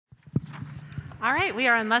All right, we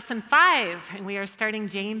are on lesson 5, and we are starting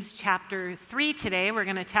James chapter 3 today. We're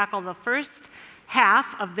going to tackle the first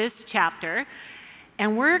half of this chapter,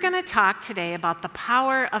 and we're going to talk today about the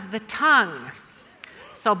power of the tongue.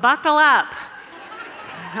 So buckle up.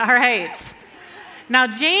 All right. Now,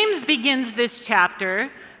 James begins this chapter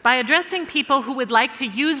by addressing people who would like to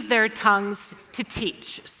use their tongues to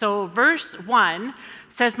teach. So verse 1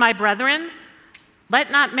 says, "My brethren, let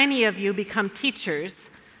not many of you become teachers,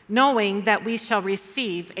 knowing that we shall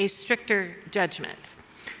receive a stricter judgment."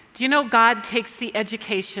 Do you know God takes the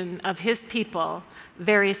education of his people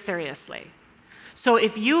very seriously? So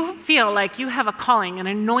if you feel like you have a calling, an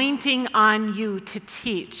anointing on you to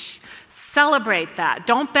teach, celebrate that.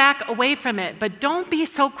 Don't back away from it, but don't be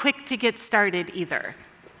so quick to get started either.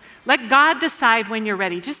 Let God decide when you're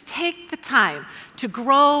ready. Just take the time to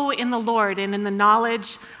grow in the Lord and in the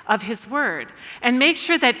knowledge of his word. And make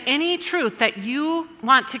sure that any truth that you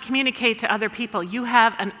want to communicate to other people, you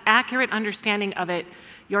have an accurate understanding of it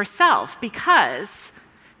yourself, because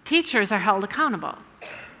teachers are held accountable.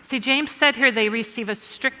 See, James said here they receive a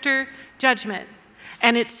stricter judgment.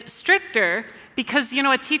 And it's stricter because,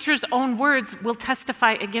 a teacher's own words will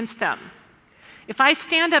testify against them. If I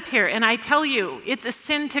stand up here and I tell you it's a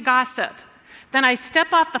sin to gossip, then I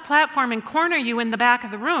step off the platform and corner you in the back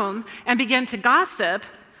of the room and begin to gossip,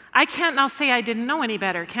 I can't now say I didn't know any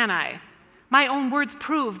better, can I? My own words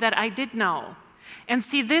prove that I did know. And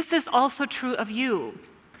see, this is also true of you,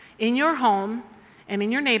 in your home and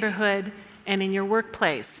in your neighborhood and in your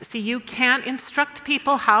workplace. See, you can't instruct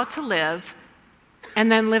people how to live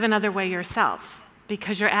and then live another way yourself,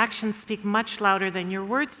 because your actions speak much louder than your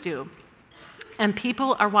words do. And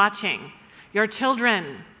people are watching. Your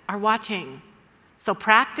children are watching. So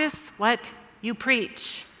practice what you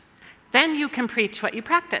preach. Then you can preach what you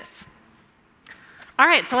practice. All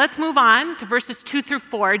right, so let's move on to verses 2 through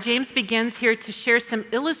 4. James begins here to share some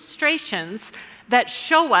illustrations that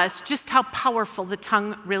show us just how powerful the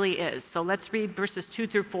tongue really is. So let's read verses 2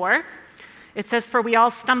 through 4. It says, "For we all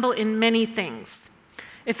stumble in many things.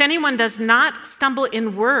 If anyone does not stumble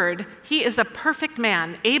in word, he is a perfect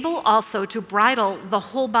man, able also to bridle the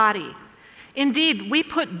whole body. Indeed, we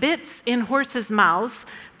put bits in horses' mouths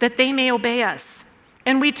that they may obey us,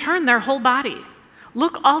 and we turn their whole body.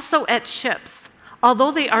 Look also at ships.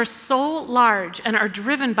 Although they are so large and are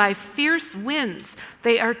driven by fierce winds,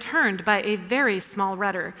 they are turned by a very small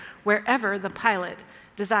rudder, wherever the pilot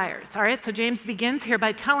desires." All right, so James begins here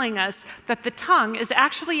by telling us that the tongue is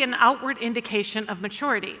actually an outward indication of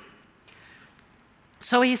maturity.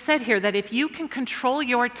 So he said here that if you can control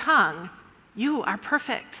your tongue, you are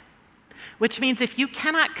perfect. Which means if you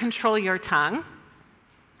cannot control your tongue,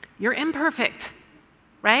 you're imperfect,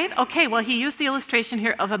 right? Okay, well, he used the illustration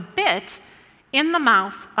here of a bit in the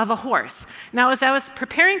mouth of a horse. Now, as I was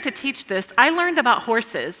preparing to teach this, I learned about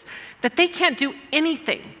horses that they can't do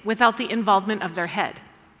anything without the involvement of their head.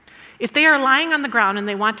 If they are lying on the ground and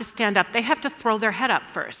they want to stand up, they have to throw their head up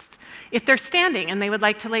first. If they're standing and they would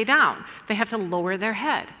like to lay down, they have to lower their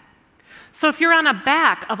head. So if you're on the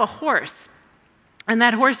back of a horse and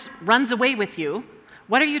that horse runs away with you,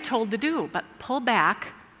 what are you told to do? But pull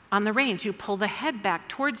back on the reins. You pull the head back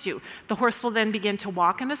towards you. The horse will then begin to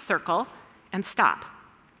walk in a circle and stop.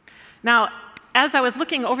 Now, as I was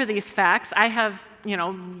looking over these facts, I have,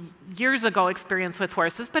 years ago experience with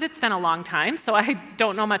horses, but it's been a long time, so I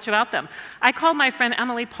don't know much about them. I called my friend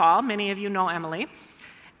Emily Paul. Many of you know Emily,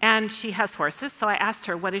 and she has horses, so I asked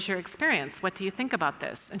her, "What is your experience? What do you think about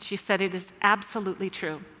this?" And she said, "It is absolutely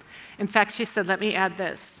true." In fact, she said, "Let me add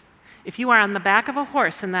this. If you are on the back of a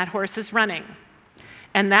horse and that horse is running,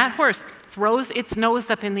 and that horse throws its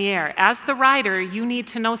nose up in the air, as the rider, you need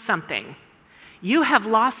to know something. You have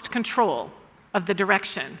lost control of the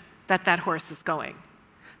direction that horse is going.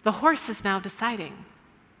 The horse is now deciding."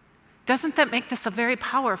 Doesn't that make this a very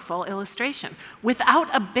powerful illustration? Without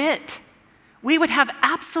a bit, we would have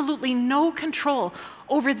absolutely no control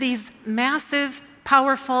over these massive,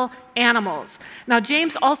 powerful animals. Now,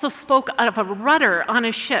 James also spoke of a rudder on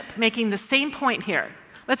a ship, making the same point here.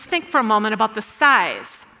 Let's think for a moment about the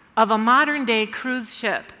size of a modern-day cruise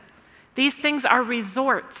ship. These things are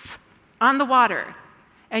resorts on the water,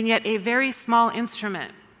 and yet a very small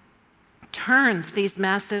instrument turns these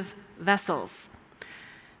massive vessels.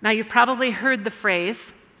 Now, you've probably heard the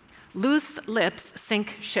phrase, "loose lips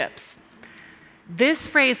sink ships." This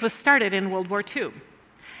phrase was started in World War II.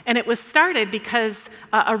 And it was started because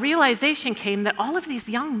a realization came that all of these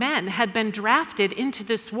young men had been drafted into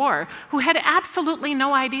this war who had absolutely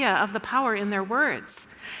no idea of the power in their words.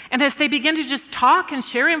 And as they begin to just talk and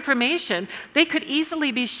share information, they could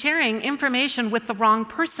easily be sharing information with the wrong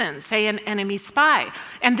person, say an enemy spy.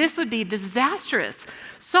 And this would be disastrous.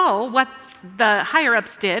 So what the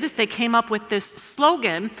higher-ups did is they came up with this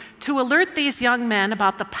slogan to alert these young men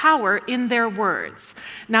about the power in their words.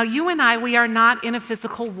 Now, you and I, we are not in a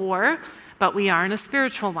physical war, but we are in a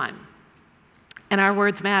spiritual one. And our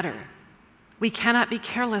words matter. We cannot be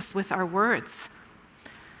careless with our words.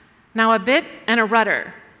 Now, a bit and a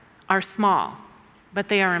rudder are small, but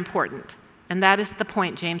they are important. And that is the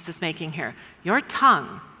point James is making here. Your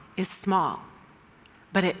tongue is small,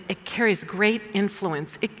 but it carries great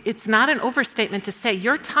influence. It's not an overstatement to say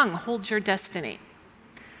your tongue holds your destiny.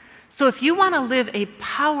 So if you want to live a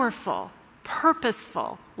powerful,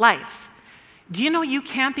 purposeful life, do you know you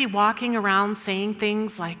can't be walking around saying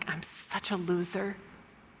things like, I'm such a loser.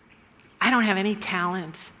 I don't have any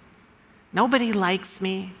talent. Nobody likes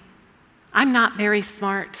me. I'm not very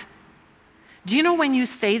smart. Do you know when you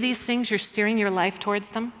say these things, you're steering your life towards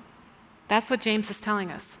them? That's what James is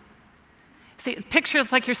telling us. See, picture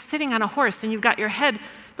it's like you're sitting on a horse and you've got your head,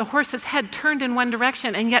 the horse's head turned in one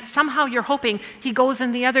direction, and yet somehow you're hoping he goes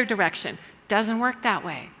in the other direction. Doesn't work that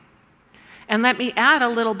way. And let me add a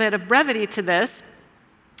little bit of brevity to this.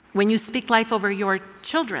 When you speak life over your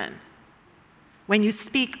children, when you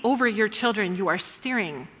speak over your children, you are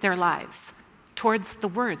steering their lives towards the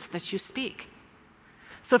words that you speak.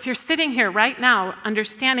 So if you're sitting here right now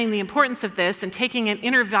understanding the importance of this and taking an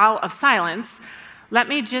inner vow of silence, let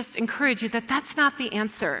me just encourage you that that's not the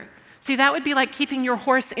answer. See, that would be like keeping your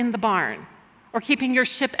horse in the barn or keeping your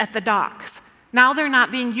ship at the docks. Now they're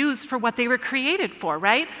not being used for what they were created for,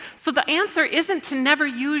 right? So the answer isn't to never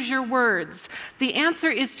use your words. The answer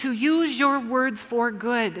is to use your words for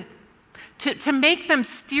good, to make them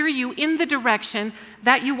steer you in the direction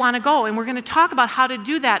that you want to go. And we're going to talk about how to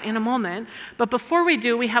do that in a moment. But before we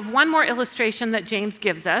do, we have one more illustration that James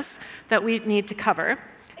gives us that we need to cover.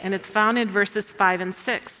 And it's found in verses 5 and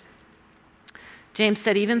 6. James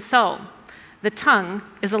said, even so, the tongue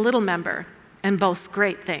is a little member and boasts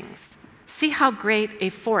great things. See how great a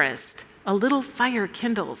forest a little fire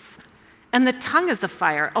kindles. And the tongue is a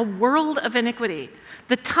fire, a world of iniquity.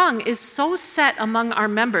 The tongue is so set among our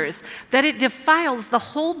members that it defiles the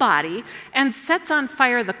whole body and sets on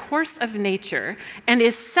fire the course of nature and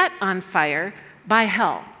is set on fire by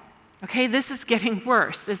hell. Okay, this is getting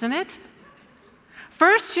worse, isn't it?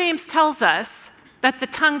 First, James tells us that the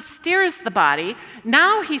tongue steers the body.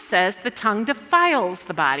 Now he says the tongue defiles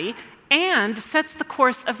the body and sets the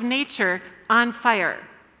course of nature on fire.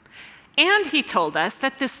 And he told us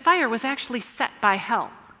that this fire was actually set by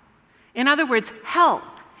hell. In other words, hell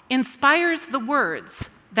inspires the words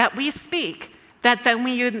that we speak that then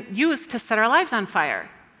we use to set our lives on fire.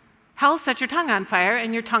 Hell sets your tongue on fire,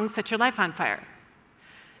 and your tongue sets your life on fire.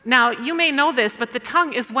 Now, you may know this, but the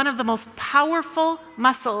tongue is one of the most powerful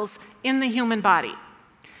muscles in the human body.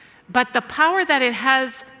 But the power that it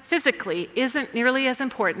has physically isn't nearly as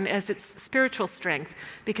important as its spiritual strength,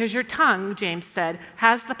 because your tongue, James said,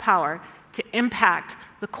 has the power to impact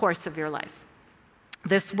the course of your life.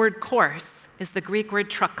 This word course is the Greek word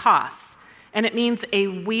trakos, and it means a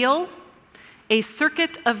wheel, a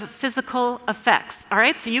circuit of physical effects. All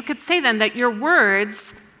right, so you could say then that your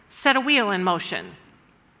words set a wheel in motion.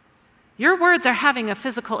 Your words are having a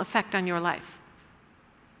physical effect on your life.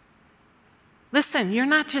 Listen, you're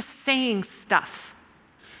not just saying stuff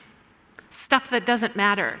that doesn't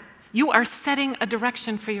matter. You are setting a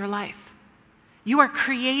direction for your life. You are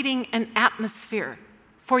creating an atmosphere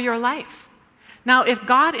for your life. Now, if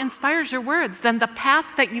God inspires your words, then the path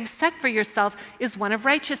that you've set for yourself is one of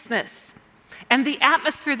righteousness. And the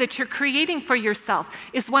atmosphere that you're creating for yourself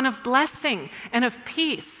is one of blessing and of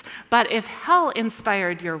peace. But if hell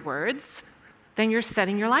inspired your words, then you're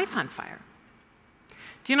setting your life on fire.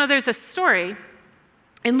 Do you know there's a story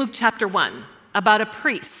in Luke chapter 1 about a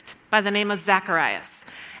priest by the name of Zacharias.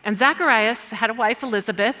 And Zacharias had a wife,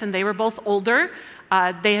 Elizabeth, and they were both older.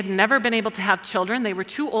 They had never been able to have children. They were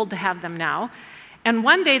too old to have them now. And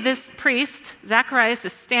one day this priest, Zacharias,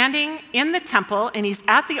 is standing in the temple, and he's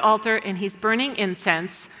at the altar, and he's burning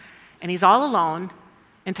incense, and he's all alone,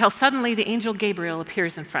 until suddenly the angel Gabriel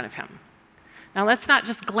appears in front of him. Now, let's not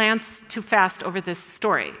just glance too fast over this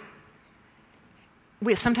story.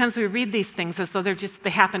 Sometimes we read these things as though they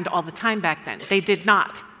happened all the time back then. They did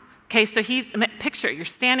not. Okay, so picture, you're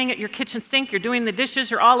standing at your kitchen sink, you're doing the dishes,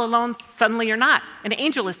 you're all alone, suddenly you're not. An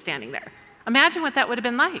angel is standing there. Imagine what that would have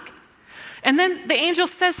been like. And then the angel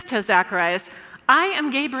says to Zacharias, I am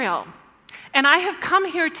Gabriel, and I have come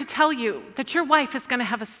here to tell you that your wife is going to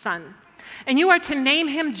have a son, and you are to name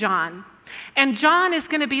him John. And John is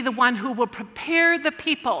going to be the one who will prepare the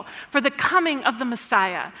people for the coming of the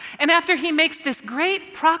Messiah. And after he makes this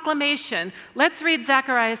great proclamation, let's read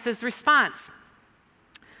Zacharias' response.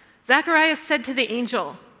 Zacharias said to the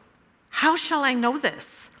angel, "How shall I know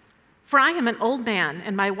this? For I am an old man,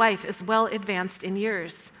 and my wife is well advanced in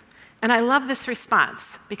years." And I love this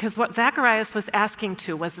response, because what Zacharias was asking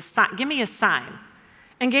to was, give me a sign.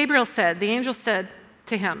 And the angel said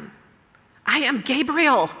to him, "I am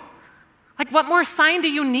Gabriel. Like, what more sign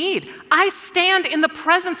do you need? I stand in the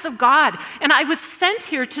presence of God, and I was sent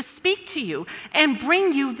here to speak to you and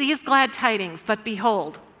bring you these glad tidings. But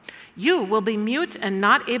behold, you will be mute and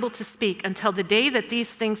not able to speak until the day that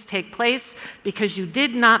these things take place, because you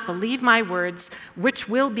did not believe my words, which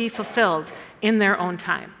will be fulfilled in their own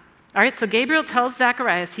time." All right, so Gabriel tells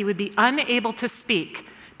Zacharias he would be unable to speak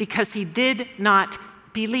because he did not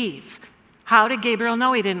believe. How did Gabriel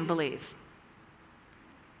know he didn't believe?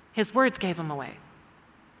 His words gave him away.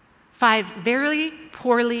 5 very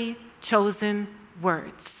poorly chosen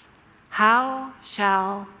words. How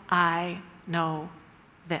shall I know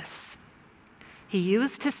this? He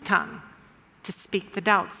used his tongue to speak the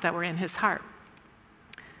doubts that were in his heart.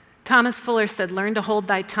 Thomas Fuller said, "Learn to hold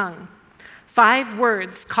thy tongue." 5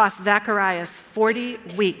 words cost Zacharias 40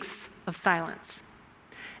 weeks of silence.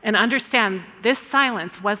 And understand, this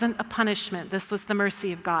silence wasn't a punishment. This was the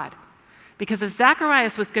mercy of God. Because if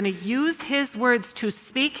Zacharias was going to use his words to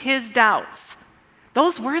speak his doubts,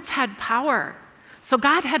 those words had power. So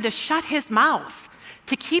God had to shut his mouth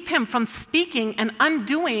to keep him from speaking and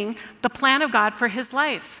undoing the plan of God for his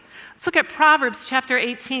life. Let's look at Proverbs chapter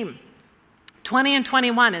 18, 20 and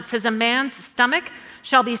 21. It says, "A man's stomach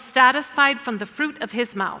shall be satisfied from the fruit of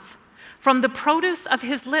his mouth. From the produce of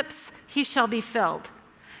his lips he shall be filled.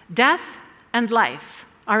 Death and life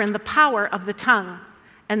are in the power of the tongue,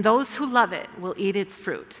 and those who love it will eat its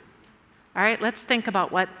fruit." All right, let's think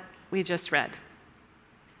about what we just read.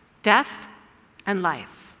 Death and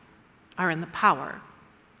life are in the power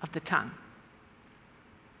of the tongue.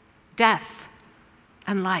 Death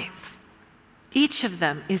and life. Each of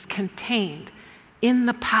them is contained in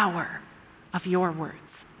the power of your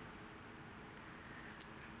words.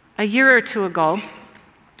 A year or two ago,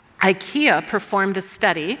 IKEA performed a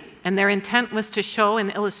study, and their intent was to show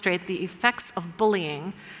and illustrate the effects of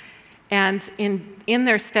bullying. And in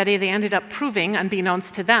their study, they ended up proving,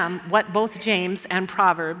 unbeknownst to them, what both James and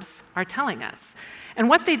Proverbs are telling us. And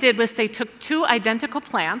what they did was they took 2 identical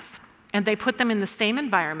plants, and they put them in the same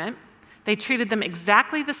environment. They treated them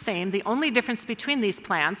exactly the same. The only difference between these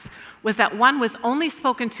plants was that one was only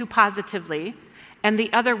spoken to positively, and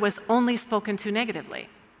the other was only spoken to negatively.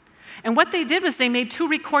 And what they did was they made 2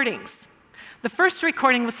 recordings. The first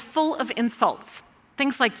recording was full of insults.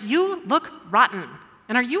 Things like, "You look rotten,"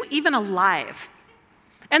 and "Are you even alive?"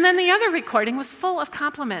 And then the other recording was full of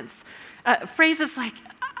compliments. Phrases like,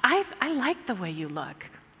 I like the way you look.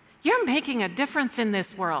 You're making a difference in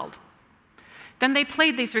this world." Then they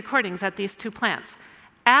played these recordings at these 2 plants.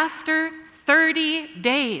 After 30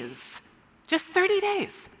 days, just 30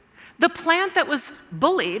 days, the plant that was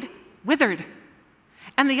bullied withered,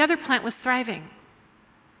 and the other plant was thriving.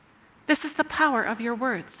 This is the power of your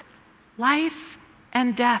words. Life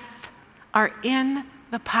and death are in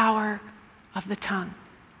the power of the tongue.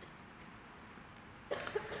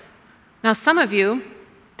 Now, some of you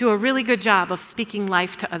do a really good job of speaking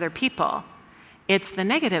life to other people. It's the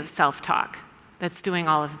negative self-talk that's doing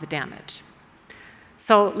all of the damage.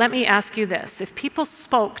 So let me ask you this. If people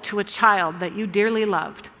spoke to a child that you dearly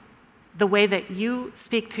loved the way that you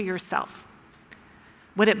speak to yourself,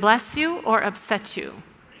 would it bless you or upset you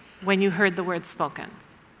when you heard the words spoken?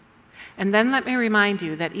 And then let me remind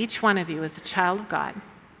you that each one of you is a child of God,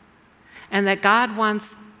 and that God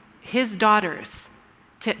wants his daughters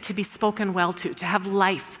to be spoken well to have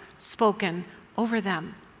life spoken over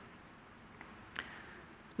them.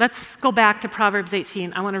 Let's go back to Proverbs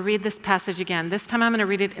 18. I want to read this passage again. This time I'm going to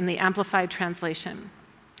read it in the Amplified Translation.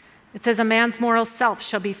 It says, "A man's moral self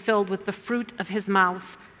shall be filled with the fruit of his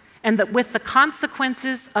mouth, and that with the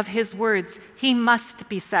consequences of his words he must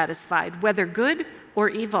be satisfied, whether good or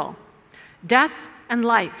evil. Death and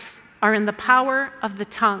life are in the power of the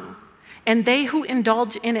tongue, and they who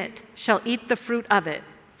indulge in it shall eat the fruit of it,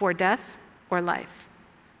 for death or life."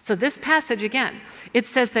 So this passage again, it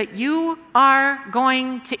says that you are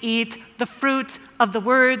going to eat the fruit of the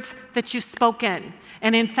words that you've spoken.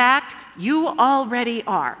 And in fact, you already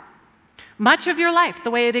are. Much of your life, the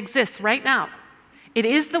way it exists right now, it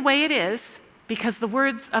is the way it is because the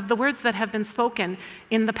words that have been spoken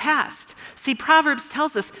in the past. See, Proverbs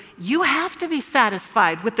tells us you have to be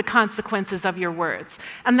satisfied with the consequences of your words.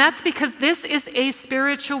 And that's because this is a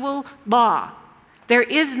spiritual law. There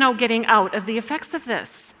is no getting out of the effects of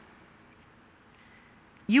this.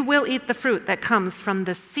 You will eat the fruit that comes from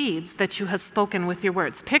the seeds that you have spoken with your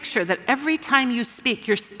words. Picture that every time you speak,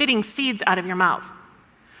 you're spitting seeds out of your mouth.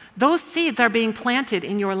 Those seeds are being planted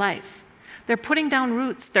in your life. They're putting down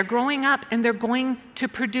roots, they're growing up, and they're going to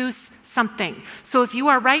produce something. So if you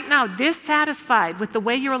are right now dissatisfied with the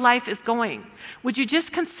way your life is going, would you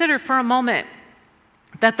just consider for a moment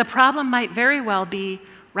that the problem might very well be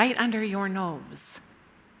right under your nose,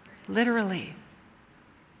 literally.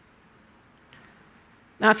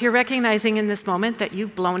 Now, if you're recognizing in this moment that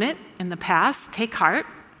you've blown it in the past, take heart.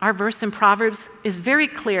 Our verse in Proverbs is very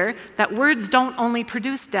clear that words don't only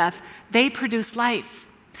produce death, they produce life.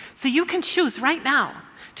 So you can choose right now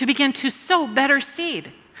to begin to sow better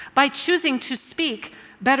seed by choosing to speak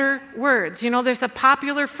better words. You know, there's a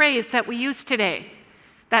popular phrase that we use today.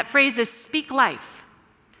 That phrase is speak life.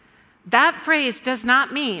 That phrase does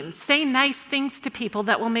not mean say nice things to people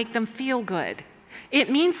that will make them feel good. It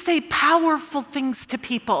means say powerful things to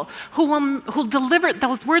people who'll deliver,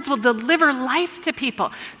 those words will deliver life to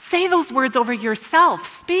people. Say those words over yourself.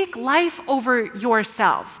 Speak life over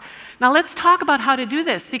yourself. Now let's talk about how to do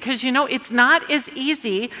this, because you know it's not as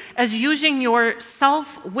easy as using your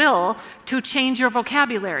self-will to change your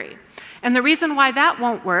vocabulary. And the reason why that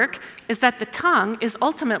won't work is that the tongue is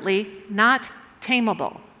ultimately not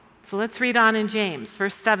tameable. So let's read on in James,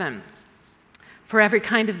 verse 7. For every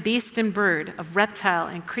kind of beast and bird, of reptile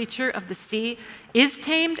and creature of the sea is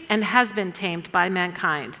tamed and has been tamed by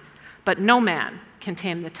mankind, but no man can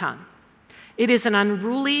tame the tongue. It is an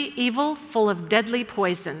unruly evil full of deadly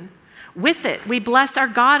poison. With it we bless our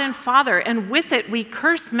God and Father, and with it we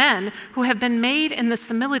curse men who have been made in the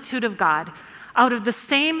similitude of God. Out of the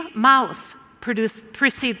same mouth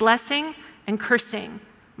proceed blessing and cursing.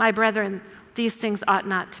 My brethren, these things ought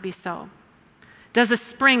not to be so. Does a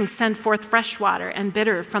spring send forth fresh water and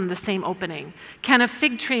bitter from the same opening? Can a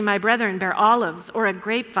fig tree, my brethren, bear olives, or a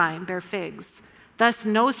grapevine bear figs? Thus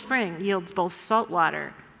no spring yields both salt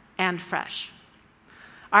water and fresh.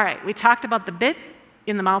 All right, we talked about the bit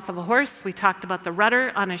in the mouth of a horse. We talked about the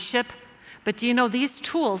rudder on a ship. But do you know these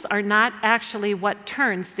tools are not actually what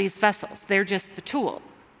turns these vessels? They're just the tool.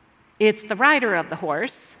 It's the rider of the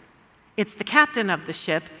horse. It's the captain of the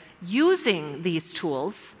ship using these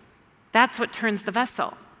tools. That's what turns the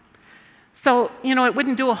vessel. So, you know, it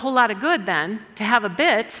wouldn't do a whole lot of good then to have a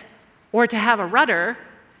bit or to have a rudder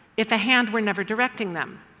if a hand were never directing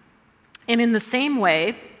them. And in the same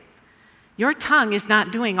way, your tongue is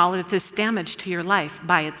not doing all of this damage to your life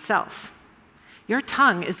by itself. Your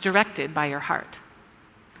tongue is directed by your heart.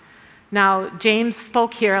 Now, James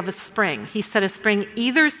spoke here of a spring. He said a spring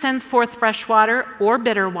either sends forth fresh water or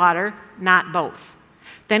bitter water, not both.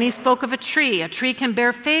 Then he spoke of a tree. A tree can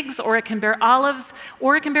bear figs, or it can bear olives,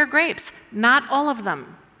 or it can bear grapes. Not all of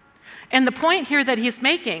them. And the point here that he's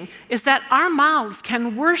making is that our mouths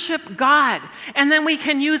can worship God, and then we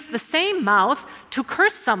can use the same mouth to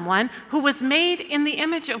curse someone who was made in the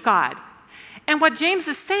image of God. And what James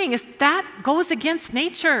is saying is that goes against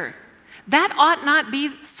nature. That ought not be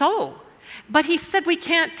so. But he said we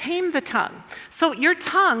can't tame the tongue. So your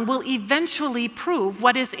tongue will eventually prove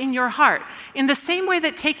what is in your heart. In the same way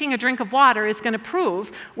that taking a drink of water is going to prove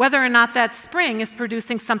whether or not that spring is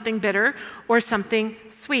producing something bitter or something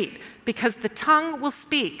sweet. Because the tongue will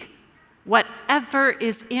speak whatever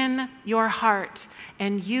is in your heart.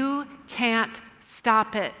 And you can't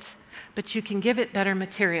stop it. But you can give it better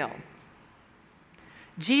material.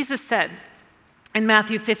 Jesus said, in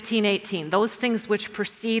Matthew 15:18, those things which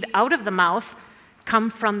proceed out of the mouth come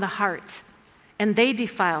from the heart, and they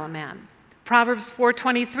defile a man. Proverbs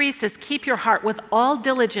 4:23 says, keep your heart with all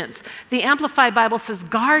diligence. The Amplified Bible says,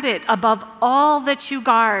 guard it above all that you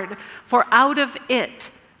guard, for out of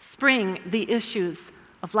it spring the issues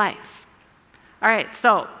of life. All right,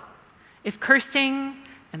 so if cursing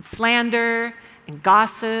and slander and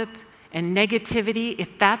gossip and negativity,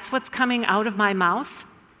 if that's what's coming out of my mouth,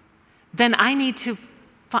 then I need to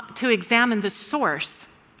examine the source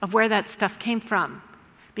of where that stuff came from.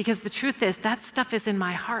 Because the truth is, that stuff is in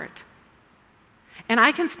my heart. And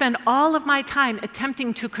I can spend all of my time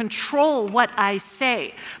attempting to control what I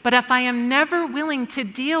say. But if I am never willing to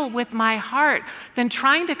deal with my heart, then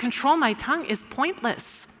trying to control my tongue is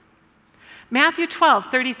pointless. Matthew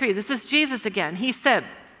 12:33, this is Jesus again. He said,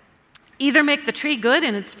 either make the tree good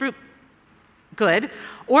and its fruit good,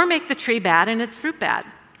 or make the tree bad and its fruit bad.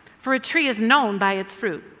 For a tree is known by its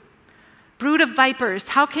fruit. Brood of vipers,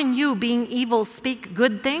 how can you, being evil, speak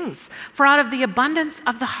good things? For out of the abundance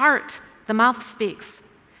of the heart, the mouth speaks.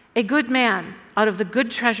 A good man out of the good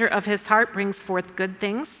treasure of his heart brings forth good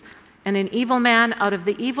things, and an evil man out of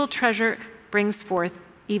the evil treasure brings forth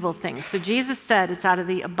evil things. So Jesus said it's out of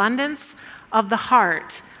the abundance of the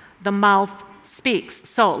heart the mouth speaks.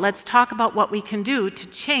 So let's talk about what we can do to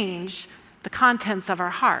change the contents of our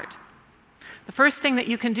heart. The first thing that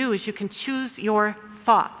you can do is you can choose your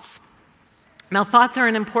thoughts. Now, thoughts are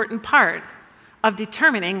an important part of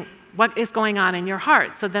determining what is going on in your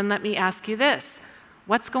heart. So then let me ask you this.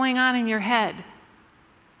 What's going on in your head?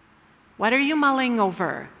 What are you mulling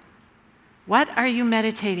over? What are you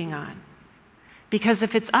meditating on? Because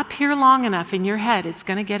if it's up here long enough in your head, it's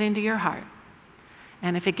going to get into your heart.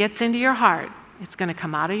 And if it gets into your heart, it's going to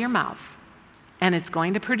come out of your mouth. And it's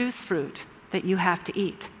going to produce fruit that you have to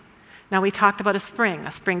eat. Now, we talked about a spring.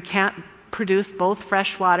 A spring can't produce both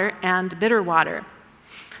fresh water and bitter water.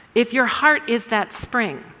 If your heart is that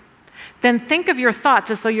spring, then think of your thoughts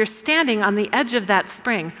as though you're standing on the edge of that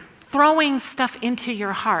spring, throwing stuff into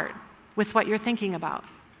your heart with what you're thinking about.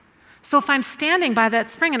 So if I'm standing by that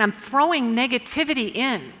spring and I'm throwing negativity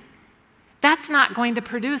in, that's not going to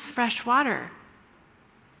produce fresh water.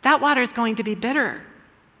 That water is going to be bitter.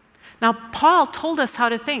 Now, Paul told us how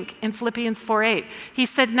to think in Philippians 4:8. He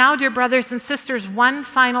said, now, dear brothers and sisters, one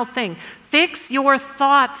final thing. Fix your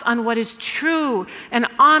thoughts on what is true and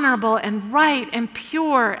honorable and right and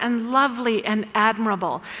pure and lovely and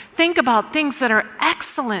admirable. Think about things that are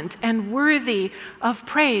excellent and worthy of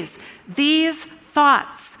praise. These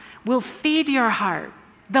thoughts will feed your heart.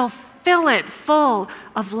 They'll fill it full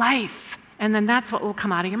of life. And then that's what will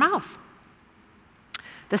come out of your mouth.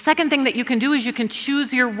 The second thing that you can do is you can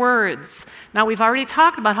choose your words. Now, we've already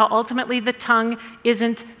talked about how ultimately the tongue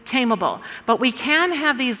isn't tameable, but we can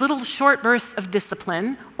have these little short bursts of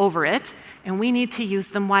discipline over it, and we need to use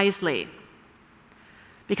them wisely.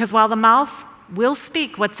 Because while the mouth will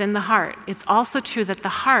speak what's in the heart, it's also true that the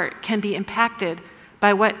heart can be impacted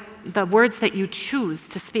by the words that you choose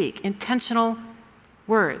to speak, intentional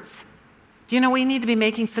words. Do you know we need to be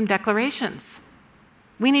making some declarations?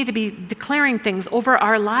 We need to be declaring things over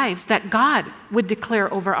our lives that God would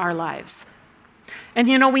declare over our lives. And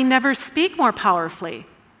you know, we never speak more powerfully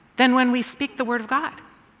than when we speak the word of God.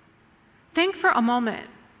 Think for a moment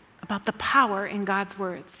about the power in God's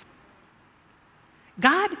words.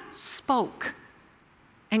 God spoke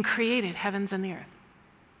and created heavens and the earth.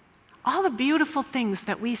 All the beautiful things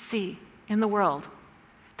that we see in the world,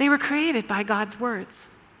 they were created by God's words.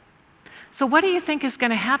 So what do you think is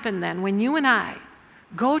going to happen then when you and I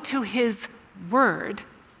go to his word,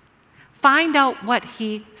 find out what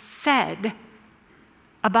he said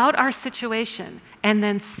about our situation, and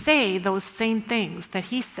then say those same things that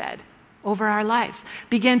he said over our lives?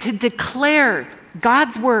 Begin to declare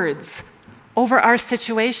God's words over our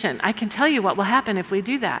situation. I can tell you what will happen if we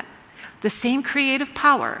do that. The same creative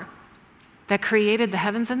power that created the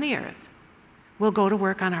heavens and the earth will go to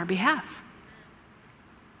work on our behalf.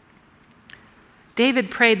 David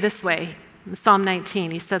prayed this way. In Psalm 19,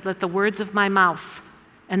 he said, let the words of my mouth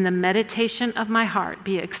and the meditation of my heart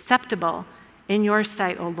be acceptable in your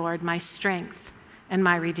sight, O Lord, my strength and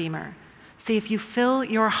my Redeemer. See, if you fill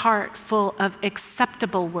your heart full of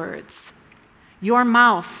acceptable words, your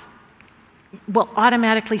mouth will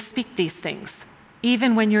automatically speak these things,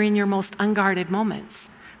 even when you're in your most unguarded moments,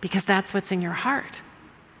 because that's what's in your heart.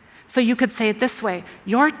 So you could say it this way,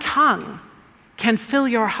 your tongue can fill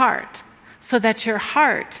your heart so that your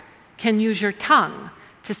heart can use your tongue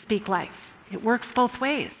to speak life. It works both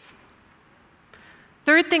ways.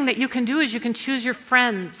 Third thing that you can do is you can choose your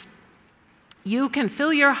friends. You can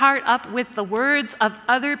fill your heart up with the words of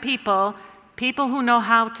other people, people who know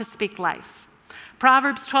how to speak life.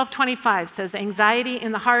 Proverbs 12:25 says, anxiety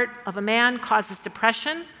in the heart of a man causes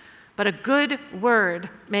depression, but a good word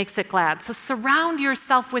makes it glad. So surround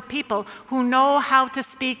yourself with people who know how to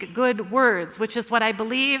speak good words, which is what I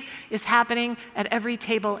believe is happening at every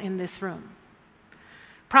table in this room.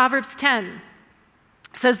 Proverbs 10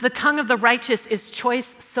 says, the tongue of the righteous is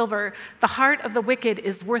choice silver. The heart of the wicked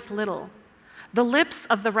is worth little. The lips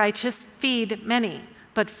of the righteous feed many,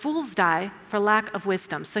 but fools die for lack of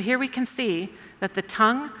wisdom. So here we can see that the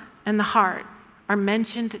tongue and the heart are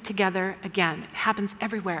mentioned together again. It happens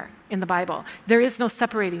everywhere in the Bible. There is no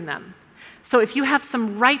separating them. So if you have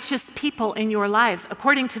some righteous people in your lives,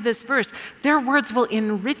 according to this verse, their words will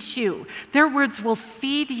enrich you. Their words will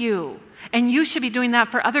feed you. And you should be doing that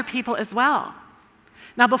for other people as well.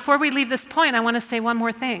 Now, before we leave this point, I want to say one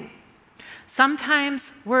more thing.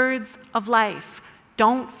 Sometimes words of life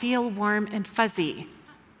don't feel warm and fuzzy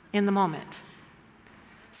in the moment.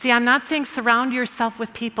 See, I'm not saying surround yourself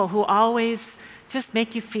with people who always just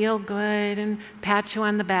make you feel good and pat you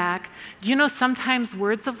on the back. Do you know sometimes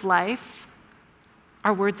words of life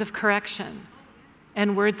are words of correction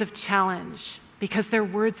and words of challenge because they're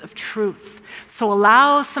words of truth. So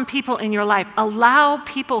allow some people in your life, allow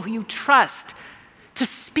people who you trust to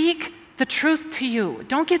speak the truth to you.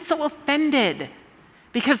 Don't get so offended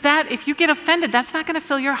because if you get offended, that's not going to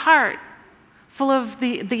fill your heart full of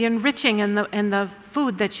the enriching and the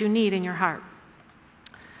food that you need in your heart.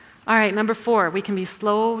 All right, number 4, we can be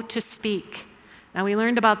slow to speak. Now, we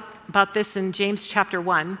learned about this in James chapter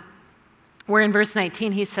 1, where in verse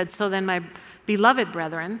 19 he said, "So then, my beloved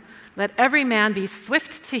brethren, let every man be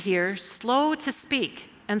swift to hear, slow to speak,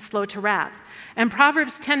 and slow to wrath." And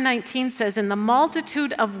Proverbs 10:19 says, "In the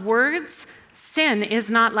multitude of words, sin is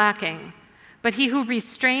not lacking, but he who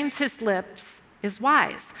restrains his lips is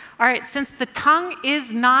wise." All right, since the tongue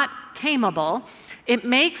is not tameable, it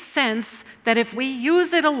makes sense that if we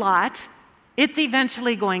use it a lot, it's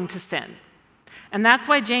eventually going to sin. And that's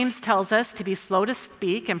why James tells us to be slow to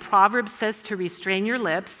speak, and Proverbs says to restrain your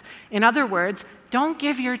lips. In other words, don't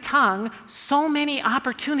give your tongue so many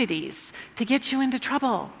opportunities to get you into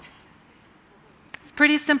trouble. It's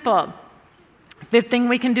pretty simple. 5th thing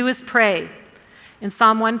we can do is pray. In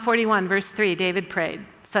Psalm 141, verse 3, David prayed,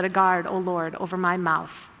 "Set a guard, O Lord, over my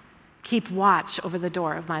mouth. Keep watch over the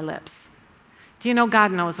door of my lips." Do you know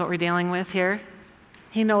God knows what we're dealing with here?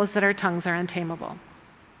 He knows that our tongues are untamable.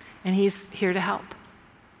 And he's here to help.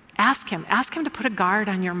 Ask him to put a guard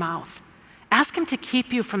on your mouth. Ask him to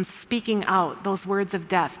keep you from speaking out those words of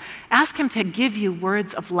death. Ask him to give you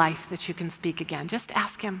words of life that you can speak again. Just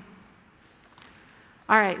ask him.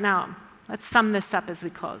 All right, now, let's sum this up as we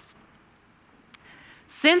close.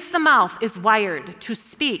 Since the mouth is wired to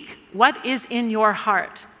speak what is in your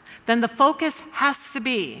heart, then the focus has to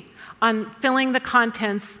be on filling the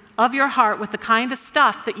contents of your heart with the kind of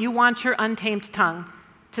stuff that you want your untamed tongue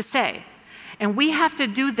to say. And we have to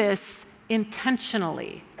do this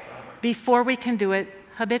intentionally before we can do it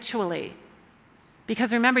habitually.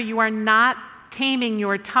 Because remember, you are not taming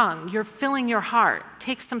your tongue. You're filling your heart.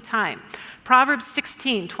 Take some time. Proverbs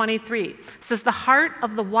 16:23 says, "The heart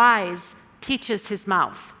of the wise teaches his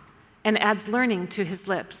mouth and adds learning to his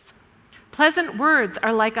lips. Pleasant words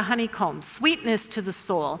are like a honeycomb, sweetness to the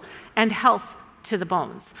soul and health to the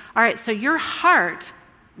bones." All right, so your heart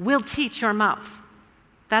will teach your mouth.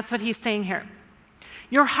 That's what he's saying here.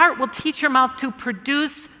 Your heart will teach your mouth to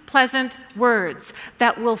produce pleasant words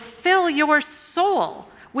that will fill your soul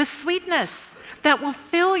with sweetness, that will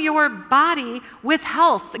fill your body with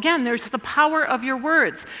health. Again, there's the power of your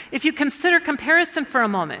words. If you consider comparison for a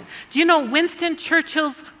moment, do you know Winston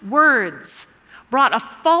Churchill's words brought a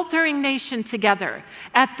faltering nation together?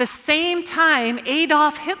 At the same time,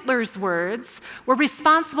 Adolf Hitler's words were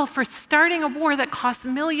responsible for starting a war that cost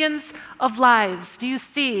millions of lives. Do you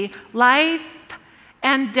see? Life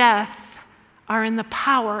and death are in the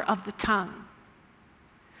power of the tongue.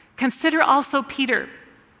 Consider also Peter.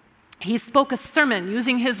 He spoke a sermon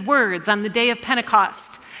using his words on the day of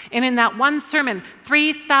Pentecost. And in that one sermon,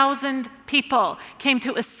 3,000 people came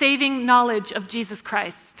to a saving knowledge of Jesus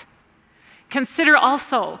Christ. Consider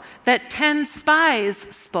also that 10 spies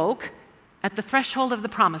spoke at the threshold of the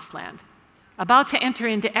promised land, about to enter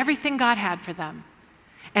into everything God had for them.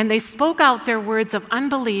 And they spoke out their words of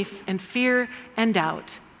unbelief and fear and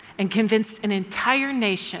doubt and convinced an entire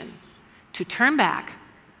nation to turn back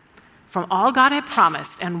from all God had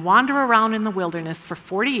promised and wander around in the wilderness for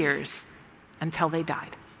 40 years until they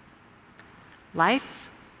died. Life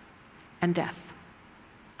and death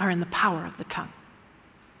are in the power of the tongue.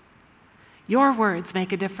 Your words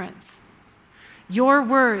make a difference. Your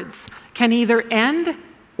words can either end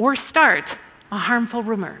or start a harmful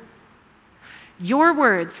rumor. Your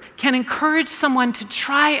words can encourage someone to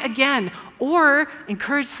try again or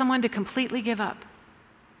encourage someone to completely give up.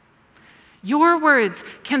 Your words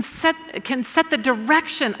can set the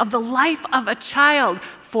direction of the life of a child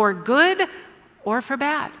for good or for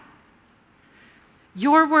bad.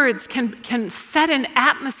 Your words can set an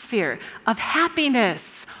atmosphere of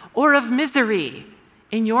happiness or of misery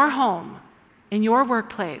in your home, in your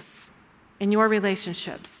workplace, in your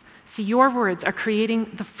relationships. See, your words are creating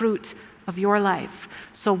the fruit of your life.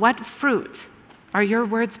 So what fruit are your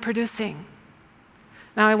words producing?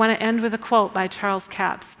 Now I want to end with a quote by Charles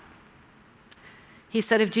Capps. He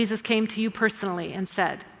said, "If Jesus came to you personally and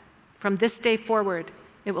said, 'From this day forward,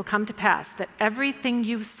 it will come to pass that everything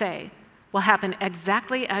you say will happen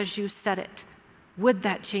exactly as you said it,' would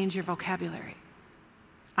that change your vocabulary?"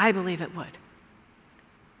 I believe it would.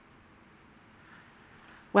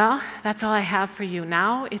 Well, that's all I have for you.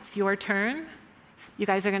 Now it's your turn. you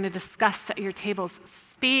guys are going to discuss at your tables.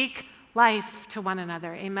 Speak life to one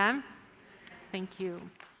another. Amen? Thank you.